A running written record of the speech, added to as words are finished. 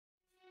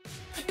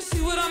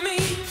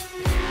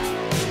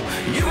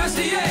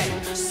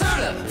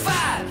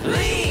certified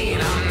lean.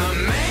 I'm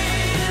the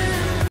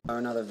man.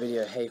 Another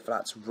video, Hay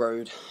Flats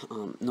Road,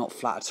 not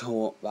flat at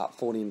all, about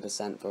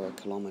 14% for a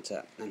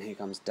kilometre, and here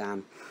comes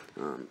Dan.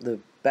 The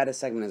better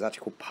segment is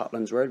actually called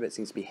Putlands Road, but it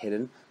seems to be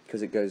hidden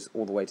because it goes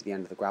all the way to the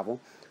end of the gravel.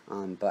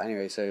 But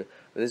anyway, so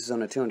this is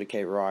on a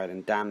 200k ride,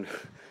 and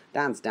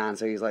Dan's Dan,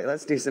 so he's like,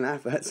 let's do some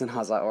efforts, and I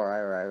was like,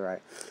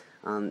 alright.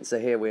 So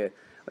here we're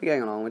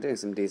going along, we're doing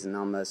some decent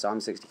numbers. So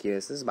I'm 60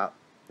 kilos, this is about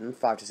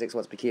 5 to 6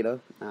 watts per kilo.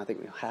 I think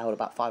we held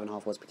about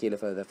 5.5 watts per kilo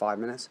for the 5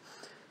 minutes,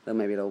 then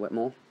maybe a little bit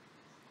more.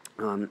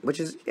 Which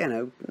is, you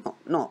know,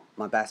 not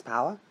my best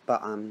power,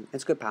 but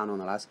it's good power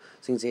nonetheless.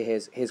 So you can see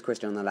here's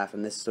Christian on the left,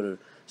 and this sort of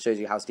shows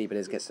you how steep it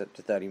is. Gets up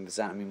to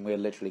 13%. I mean, we're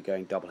literally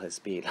going double his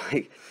speed.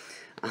 Like,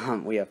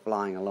 we are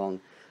flying along.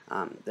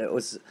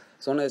 It's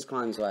one of those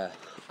climbs where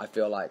I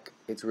feel like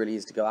it's really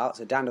easy to go out.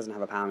 So Dan doesn't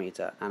have a power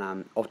meter,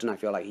 and often I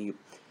feel like he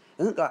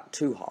doesn't go out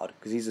too hard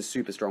because he's a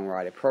super strong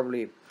rider.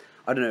 Probably,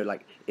 I don't know,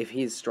 like if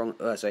he's strong.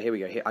 So here we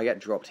go. I get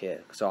dropped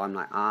here, so I'm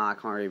like, I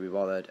can't really be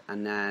bothered,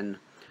 and then.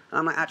 And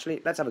I'm like,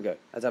 actually, let's have a go.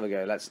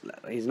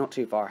 He's not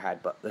too far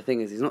ahead, but the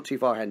thing is, he's not too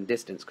far ahead in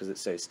distance because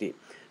it's so steep.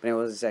 But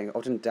anyway, I was saying,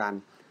 often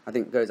Dan, I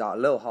think, goes out a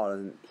little harder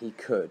than he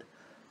could,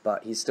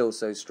 but he's still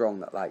so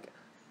strong that, like,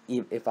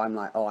 if I'm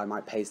like, oh, I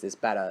might pace this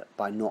better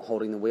by not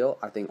holding the wheel,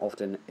 I think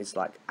often it's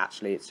like,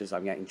 actually, it's just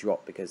I'm getting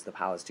dropped because the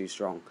power's too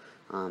strong.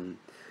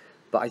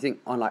 But I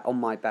think on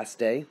my best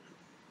day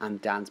and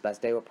Dan's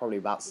best day were probably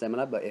about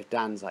similar, but if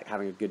Dan's like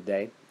having a good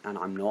day and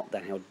I'm not,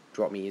 then he'll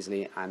drop me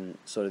easily, and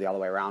sort of the other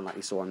way around, like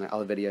you saw in the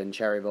other video in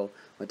Cherryville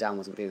where Dan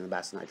wasn't feeling the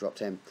best and I dropped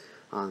him.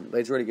 But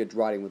it's really good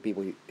riding with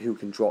people who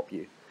can drop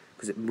you,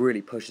 because it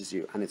really pushes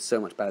you, and it's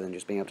so much better than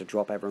just being able to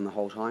drop everyone the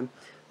whole time,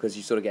 because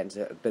you sort of get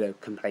into a bit of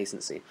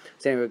complacency.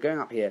 So anyway, we're going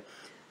up here.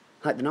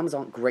 Like, the numbers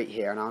aren't great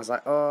here, and I was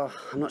like, oh,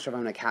 I'm not sure if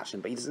I'm going to catch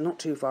him, but he's not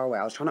too far away.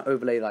 I was trying to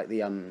overlay like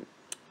the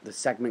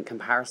segment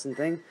comparison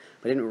thing,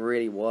 but it didn't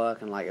really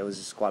work, and like it was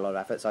just quite a lot of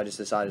effort, so I just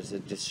decided to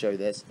just show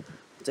this.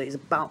 So he's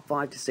about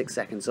 5 to 6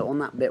 seconds. So on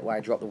that bit where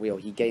I dropped the wheel,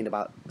 he gained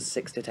about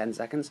 6 to 10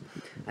 seconds,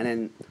 and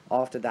then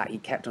after that he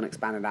kept on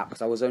expanding out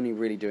because I was only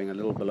really doing a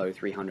little below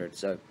 300.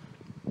 So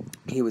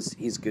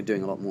he's good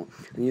doing a lot more.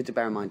 And you have to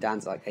bear in mind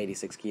Dan's like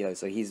 86 kilos,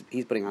 so he's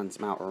putting on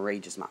some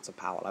outrageous amounts of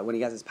power. Like when he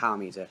gets his power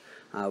meter,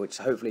 which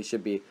hopefully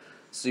should be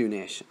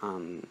soonish,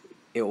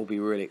 it will be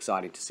really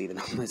exciting to see the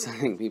numbers. I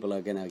think people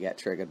are going to get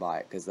triggered by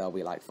it because they'll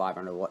be like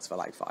 500 watts for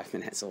like 5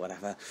 minutes or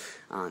whatever.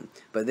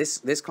 But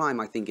this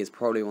climb, I think, is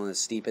probably one of the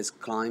steepest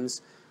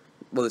climbs.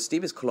 Well, the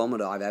steepest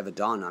kilometer I've ever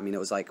done. I mean, it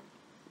was like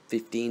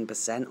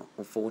 15%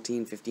 or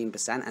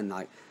 15%, and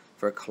like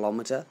for a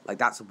kilometer, like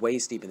that's way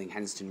steeper than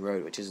Kensington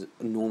Road, which is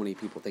normally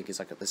people think is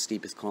like the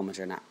steepest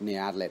kilometer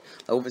near Adelaide.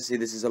 Obviously,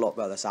 this is a lot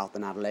further south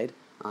than Adelaide,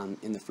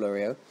 in the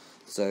Fleurieu,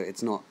 so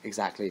it's not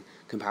exactly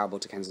comparable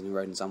to Kensington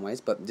Road in some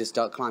ways, but this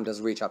climb does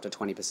reach up to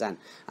 20%,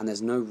 and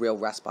there's no real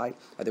respite.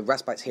 The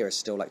respites here is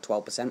still like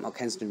 12%, while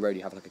Kensington Road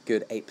you have like a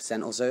good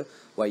 8% or so,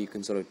 where you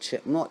can sort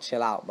of not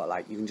chill out, but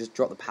like you can just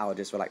drop the power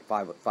just for like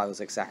 5 or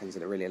 6 seconds,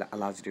 and it really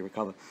allows you to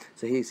recover.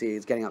 So here you see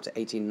it's getting up to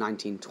 18,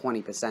 19,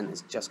 20%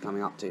 is just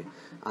coming up to,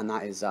 and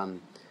that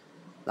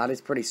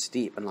is pretty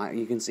steep. And like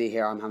you can see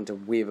here, I'm having to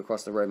weave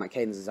across the road. My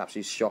cadence is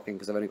absolutely shocking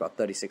because I've only got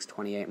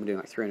 36.28, and we're doing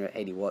like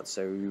 380 watts,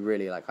 so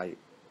really like I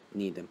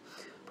need them.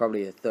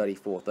 Probably a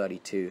 34,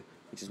 32,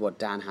 which is what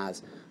Dan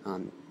has,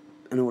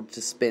 in order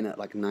to spin at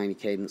like 90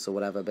 cadence or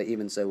whatever. But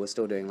even so, we're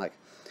still doing like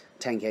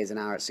 10 k's an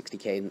hour at 60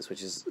 cadence,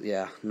 which is,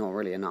 yeah, not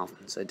really enough.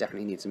 So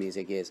definitely need some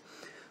easier gears.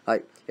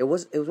 Like it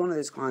was one of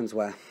those climbs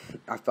where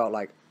I felt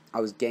like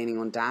I was gaining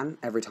on Dan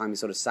every time he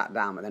sort of sat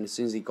down, but then as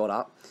soon as he got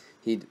up,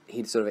 he'd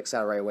sort of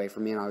accelerate away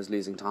from me, and I was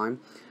losing time.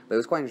 But it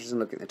was quite interesting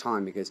looking at the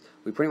time because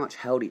we pretty much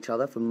held each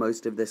other for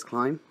most of this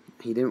climb.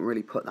 He didn't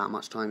really put that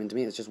much time into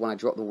me. It's just when I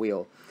dropped the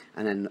wheel,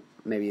 and then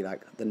maybe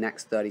like the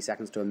next 30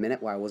 seconds to a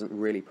minute where I wasn't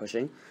really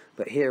pushing.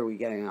 But here we're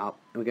getting up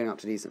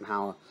to decent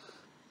power.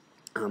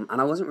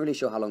 And I wasn't really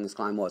sure how long this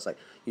climb was. Like,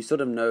 you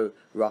sort of know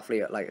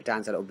roughly, like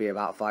Dan said, it would be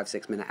about a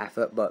 5-6 minute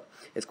effort, but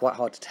it's quite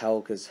hard to tell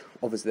because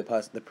obviously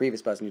the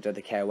previous person who did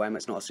the KOM,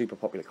 it's not a super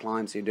popular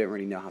climb, so you don't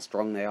really know how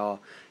strong they are.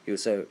 You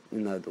also, you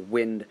know, the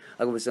wind,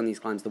 like obviously on these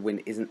climbs the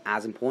wind isn't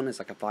as important, it's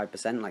like a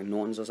 5%, like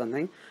Norton's or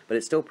something, but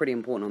it's still pretty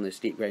important on those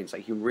steep grades.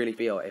 Like you can really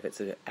feel if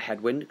it's a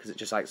headwind because it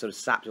just like sort of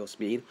saps your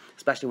speed,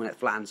 especially when it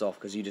flattens off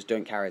because you just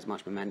don't carry as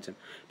much momentum.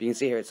 But you can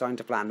see here it's starting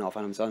to flatten off,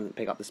 and I'm starting to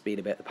pick up the speed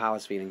a bit. The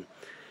power's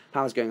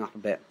going up a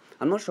bit.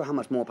 I'm not sure how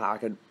much more power I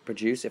could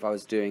produce if I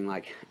was doing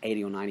like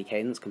 80 or 90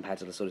 cadence compared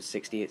to the sort of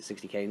 60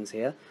 cadence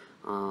here.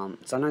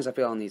 Sometimes I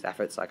feel on these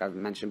efforts, like I've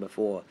mentioned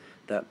before,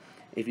 that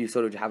if you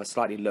sort of have a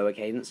slightly lower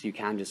cadence, you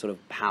can just sort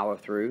of power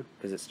through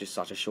because it's just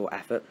such a short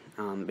effort.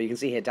 But you can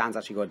see here Dan's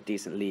actually got a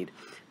decent lead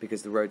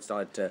because the road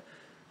started to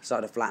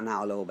flatten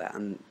out a little bit,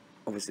 and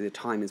obviously the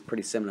time is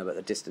pretty similar, but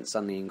the distance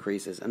suddenly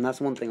increases. And that's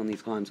one thing on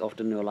these climbs.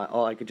 Often you're like,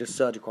 oh, I could just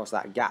surge across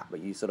that gap,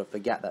 but you sort of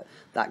forget that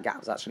that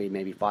gap is actually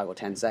maybe 5 or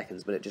 10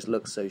 seconds, but it just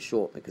looks so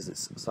short because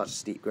it's such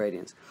steep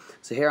gradients.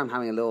 So here I'm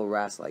having a little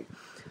rest, like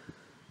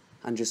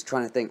and just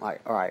trying to think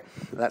like, all right,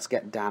 let's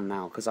get Dan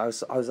now, because I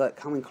was like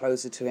coming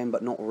closer to him,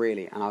 but not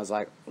really, and I was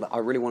like, I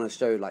really want to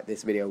show like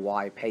this video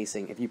why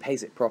pacing, if you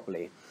pace it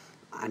properly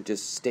and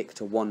just stick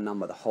to one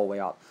number the whole way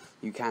up,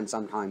 you can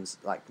sometimes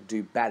like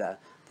do better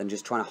than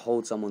just trying to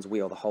hold someone's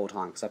wheel the whole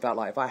time. Because I felt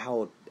like if I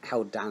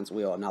held Dan's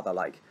wheel another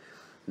like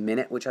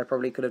minute, which I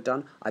probably could have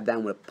done, I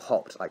then would have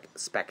popped like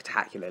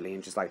spectacularly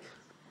and just like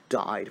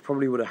died.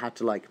 Probably would have had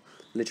to like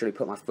literally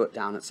put my foot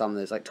down at some of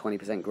those like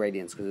 20%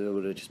 gradients, because it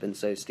would have just been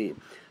so steep.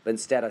 But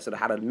instead I sort of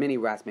had a mini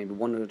rest, maybe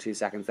 1 or 2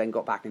 seconds, then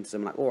got back into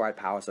some like alright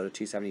power, sort of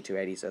 270,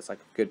 280, so it's like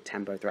a good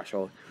tempo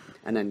threshold,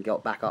 and then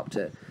got back up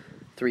to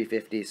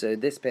 350. So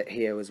this bit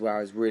here was where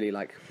I was really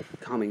like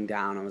coming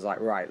down. I was like,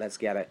 right, let's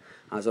get it.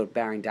 I was sort of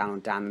bearing down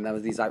on Dan, and there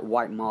was these like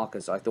white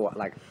markers, so I thought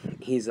like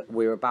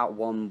we're about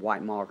one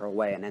white marker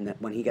away, and then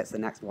when he gets the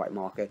next white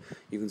marker,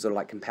 you can sort of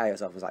like compare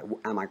yourself as like,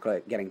 am I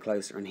getting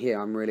closer? And here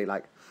I'm really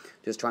like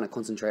just trying to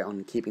concentrate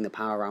on keeping the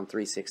power around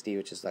 360,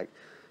 which is like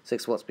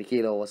 6 watts per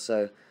kilo or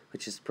so,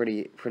 which is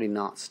pretty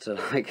nuts to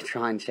like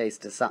try and chase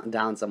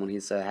down someone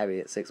who's so heavy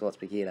at 6 watts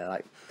per kilo.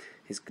 Like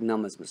his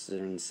numbers are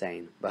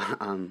insane. But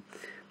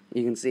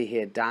you can see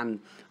here, Dan,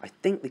 I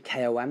think the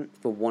KOM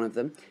for one of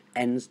them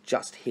ends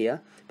just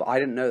here, but I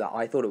didn't know that.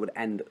 I thought it would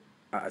end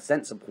at a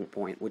sensible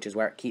point, which is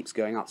where it keeps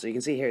going up. So you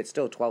can see here it's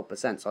still 12%,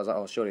 so I was like,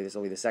 oh, surely this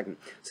will be the segment.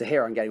 So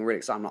here I'm getting really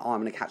excited. I'm like, oh,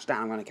 I'm going to catch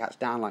Dan,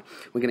 like,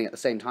 we're going to get the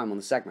same time on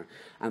the segment.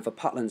 And for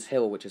Putland's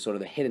Hill, which is sort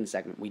of the hidden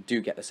segment, we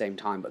do get the same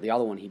time, but the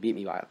other one, he beat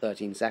me by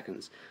 13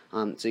 seconds.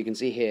 So you can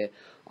see here,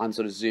 I'm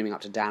sort of zooming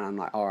up to Dan, I'm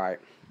like, alright,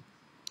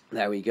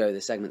 there we go, the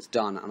segment's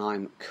done, and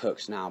I'm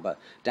cooked now. But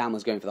Dan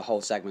was going for the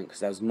whole segment because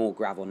there was more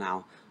gravel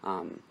now,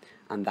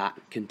 and that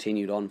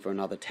continued on for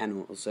another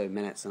 10 or so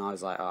minutes, and I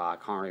was like, oh, I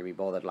can't really be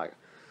bothered. Like,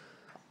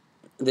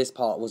 this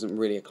part wasn't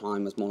really a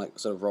climb, it was more like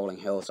sort of rolling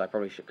hill, so I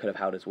probably could have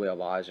held his wheel,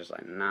 but I was just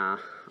like, nah,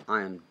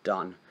 I am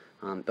done.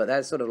 But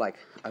there's sort of like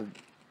an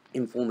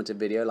informative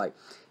video. Like,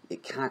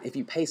 it can, if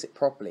you pace it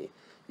properly,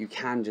 you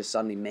can just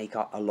suddenly make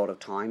up a lot of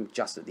time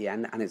just at the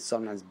end, and it's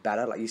sometimes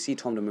better. Like, you see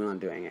Tom Dumoulin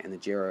doing it in the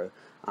Giro,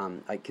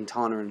 like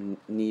Quintana and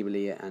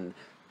Nibali and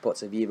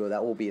Pozzovivo,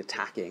 they'll all be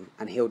attacking,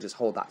 and he'll just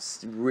hold that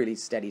really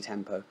steady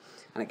tempo.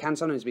 And it can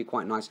sometimes be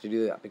quite nice to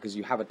do that, because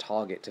you have a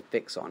target to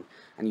fix on,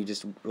 and you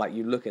just, like,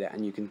 you look at it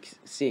and you can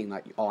see,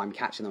 like, oh, I'm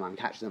catching them,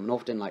 and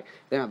often, like,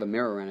 if they don't have a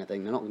mirror or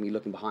anything, they're not going to be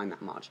looking behind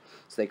that much,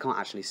 so they can't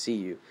actually see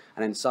you,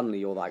 and then suddenly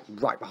you're, like,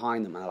 right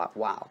behind them, and they're like,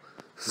 wow.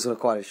 It's sort of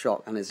quite a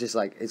shock, and it's just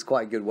like, it's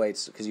quite a good way,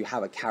 because you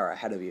have a carrot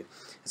ahead of you.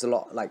 It's a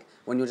lot, like,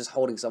 when you're just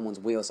holding someone's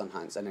wheel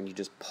sometimes, and then you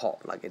just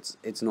pop, like,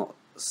 it's not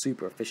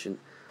super efficient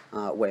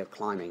way of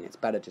climbing. It's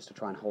better just to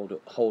try and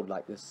hold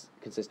like this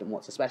consistent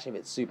watts, especially if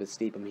it's super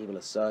steep and people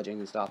are surging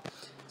and stuff.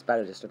 It's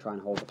better just to try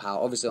and hold the power.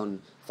 Obviously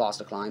on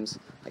faster climbs,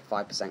 like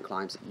 5%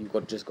 climbs,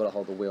 you've just got to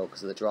hold the wheel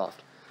because of the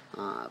draft.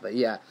 But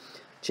yeah,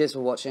 cheers for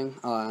watching.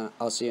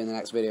 I'll see you in the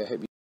next video. Hope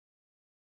you